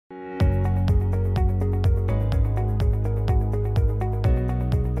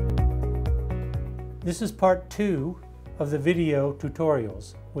This is part 2 of the video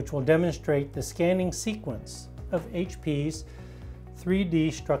tutorials, which will demonstrate the scanning sequence of HP's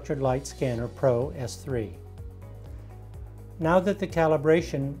 3D Structured Light Scanner Pro S3. Now that the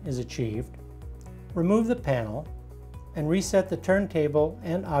calibration is achieved, remove the panel and reset the turntable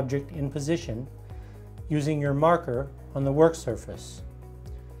and object in position using your marker on the work surface.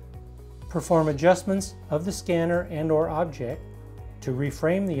 Perform adjustments of the scanner and/or object to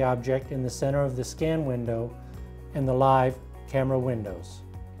reframe the object in the center of the scan window and the live camera windows.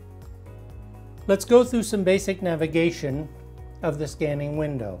 Let's go through some basic navigation of the scanning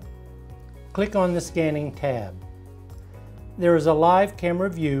window. Click on the Scanning tab. There is a live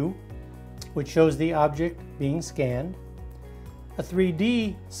camera view, which shows the object being scanned, a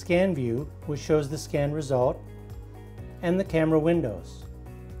 3D scan view, which shows the scan result, and the camera windows.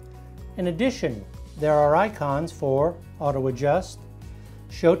 In addition, there are icons for Auto Adjust,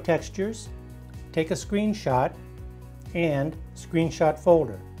 Show Textures, Take a Screenshot, and Screenshot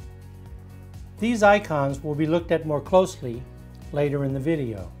Folder. These icons will be looked at more closely later in the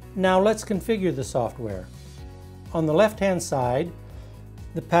video. Now let's configure the software. On the left-hand side,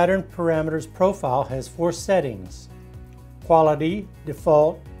 the Pattern Parameters profile has 4 settings: Quality,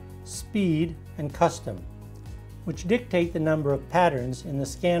 Default, Speed, and Custom, which dictate the number of patterns in the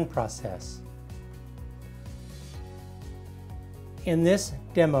scan process. In this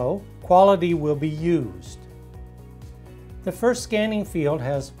demo, quality will be used. The first scanning field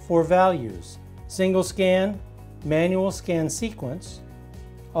has 4 values: single scan, manual scan sequence,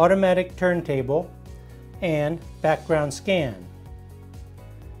 automatic turntable, and background scan.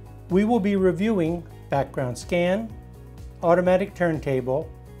 We will be reviewing background scan, automatic turntable,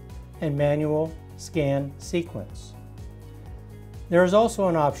 and manual scan sequence. There is also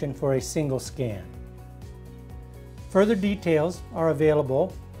an option for a single scan. Further details are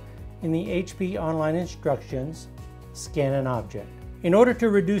available in the HP Online Instructions Scan an Object. In order to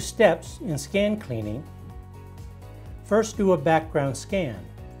reduce steps in scan cleaning, first do a background scan.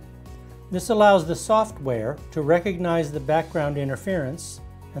 This allows the software to recognize the background interference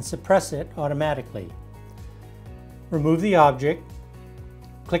and suppress it automatically. Remove the object,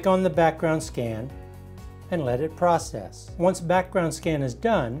 click on the background scan, and let it process. Once background scan is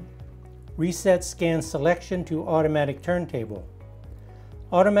done, reset scan selection to automatic turntable.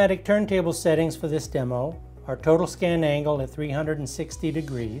 Automatic turntable settings for this demo are total scan angle at 360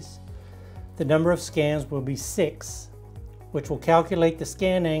 degrees. The number of scans will be 6, which will calculate the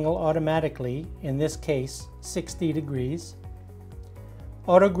scan angle automatically, in this case 60 degrees.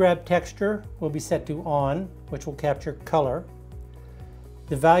 Auto grab texture will be set to on, which will capture color.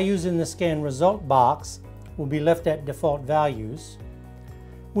 The values in the scan result box will be left at default values,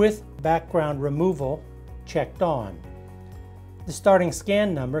 with background removal checked on. The starting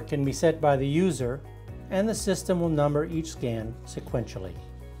scan number can be set by the user, and the system will number each scan sequentially.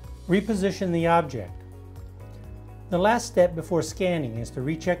 Reposition the object. The last step before scanning is to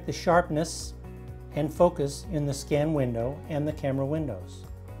recheck the sharpness and focus in the scan window and the camera windows.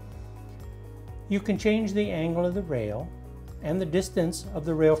 You can change the angle of the rail and the distance of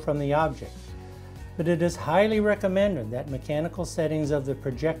the rail from the object, but it is highly recommended that mechanical settings of the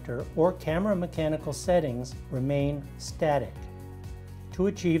projector or camera mechanical settings remain static to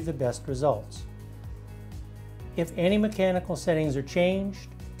achieve the best results. If any mechanical settings are changed,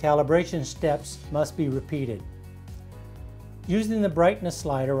 calibration steps must be repeated. Using the brightness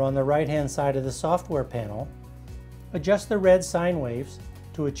slider on the right-hand side of the software panel, adjust the red sine waves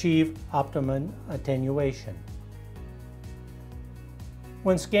to achieve optimum attenuation.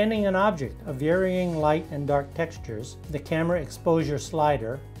 When scanning an object of varying light and dark textures, the camera exposure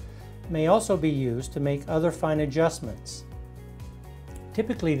slider may also be used to make other fine adjustments.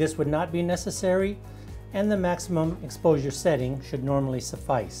 Typically, this would not be necessary, and the maximum exposure setting should normally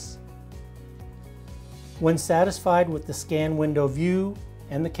suffice. When satisfied with the scan window view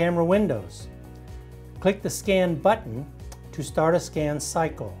and the camera windows, click the Scan button to start a scan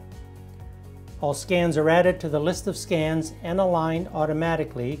cycle. All scans are added to the list of scans and aligned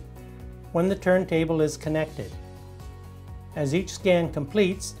automatically when the turntable is connected. As each scan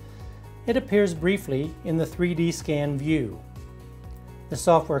completes, it appears briefly in the 3D scan view. The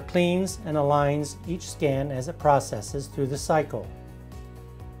software cleans and aligns each scan as it processes through the cycle.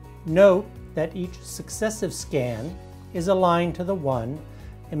 Note that each successive scan is aligned to the one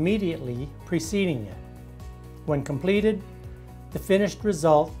immediately preceding it. When completed, the finished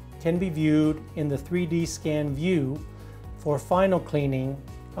result can be viewed in the 3D scan view for final cleaning,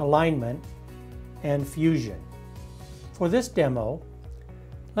 alignment, and fusion. For this demo,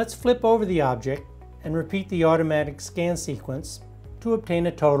 let's flip over the object and repeat the automatic scan sequence to obtain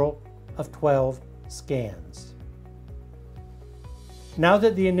a total of 12 scans. Now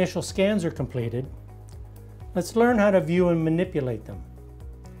that the initial scans are completed, let's learn how to view and manipulate them.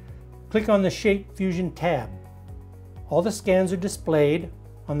 Click on the Shape Fusion tab. All the scans are displayed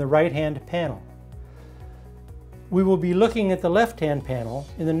on the right-hand panel. We will be looking at the left-hand panel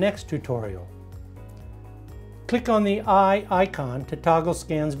in the next tutorial. Click on the eye icon to toggle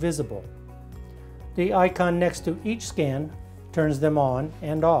scans visible. The icon next to each scan turns them on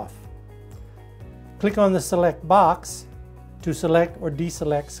and off. Click on the Select box to select or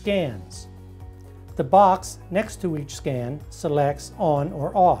deselect scans. The box next to each scan selects on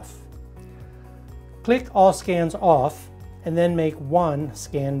or off. Click All Scans Off and then make one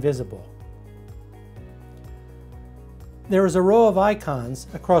scan visible. There is a row of icons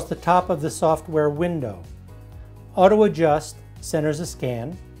across the top of the software window. Auto Adjust centers a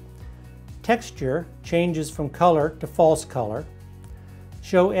scan. Texture changes from color to false color.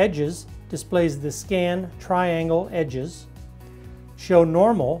 Show Edges displays the scan triangle edges. Show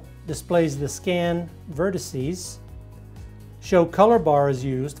Normal displays the scan vertices. Show Color Bar is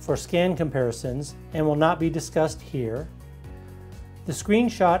used for scan comparisons and will not be discussed here. The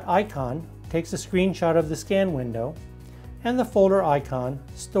screenshot icon takes a screenshot of the scan window, and the folder icon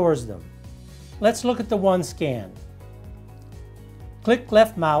stores them. Let's look at the one scan. Click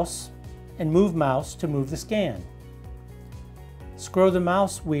left mouse and move mouse to move the scan. Scroll the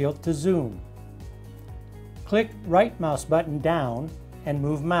mouse wheel to zoom. Click right mouse button down and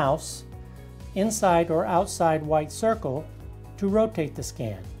move mouse inside or outside white circle to rotate the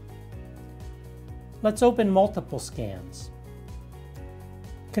scan. Let's open multiple scans.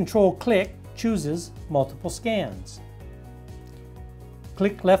 Control-click chooses multiple scans.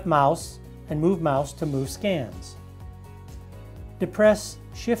 Click left mouse and move mouse to move scans. Depress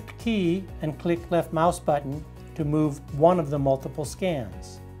Shift key and click left mouse button to move one of the multiple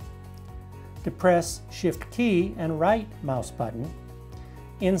scans. Depress Shift key and right mouse button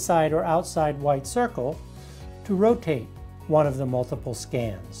inside or outside white circle to rotate one of the multiple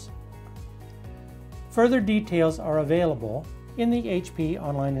scans. Further details are available in the HP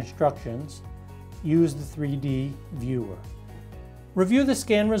Online Instructions. Use the 3D viewer. Review the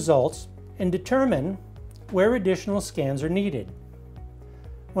scan results and determine where additional scans are needed.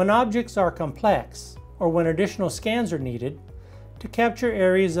 When objects are complex, or when additional scans are needed to capture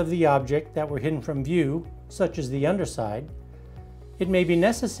areas of the object that were hidden from view, such as the underside, it may be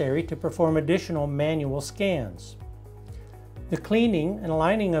necessary to perform additional manual scans. The cleaning and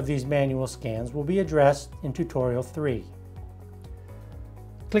aligning of these manual scans will be addressed in Tutorial 3.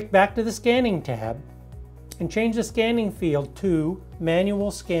 Click back to the Scanning tab and change the scanning field to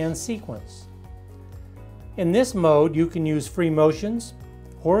Manual Scan Sequence. In this mode, you can use free motions,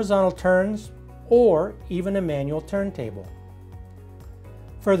 horizontal turns, or even a manual turntable.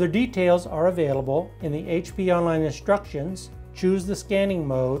 Further details are available in the HP Online Instructions, Choose the Scanning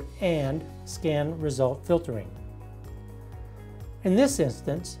Mode, and Scan Result Filtering. In this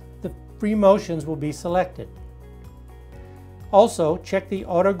instance, the free motions will be selected. Also, check the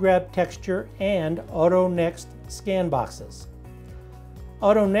Auto Grab Texture and Auto Next scan boxes.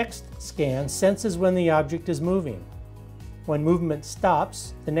 Auto Next scan senses when the object is moving. When movement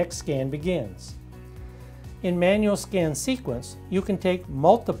stops, the next scan begins. In Manual Scan Sequence, you can take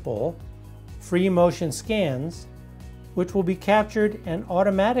multiple free motion scans, which will be captured and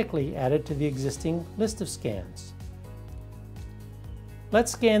automatically added to the existing list of scans.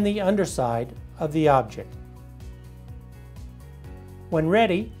 Let's scan the underside of the object. When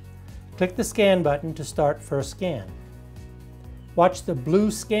ready, click the Scan button to start first scan. Watch the blue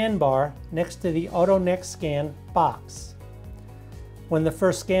scan bar next to the Auto Next Scan box. When the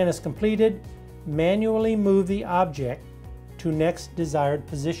first scan is completed, manually move the object to next desired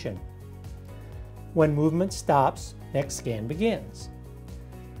position. When movement stops, next scan begins.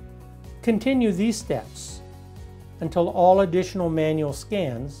 Continue these steps until all additional manual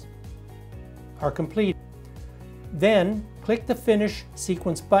scans are complete. Then click the Finish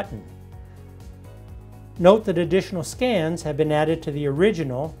Sequence button. Note that additional scans have been added to the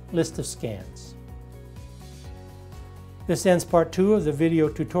original list of scans. This ends part 2 of the video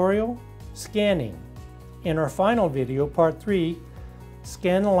tutorial, Scanning. In our final video, part 3,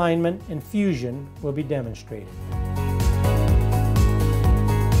 Scan Alignment and Fusion, will be demonstrated.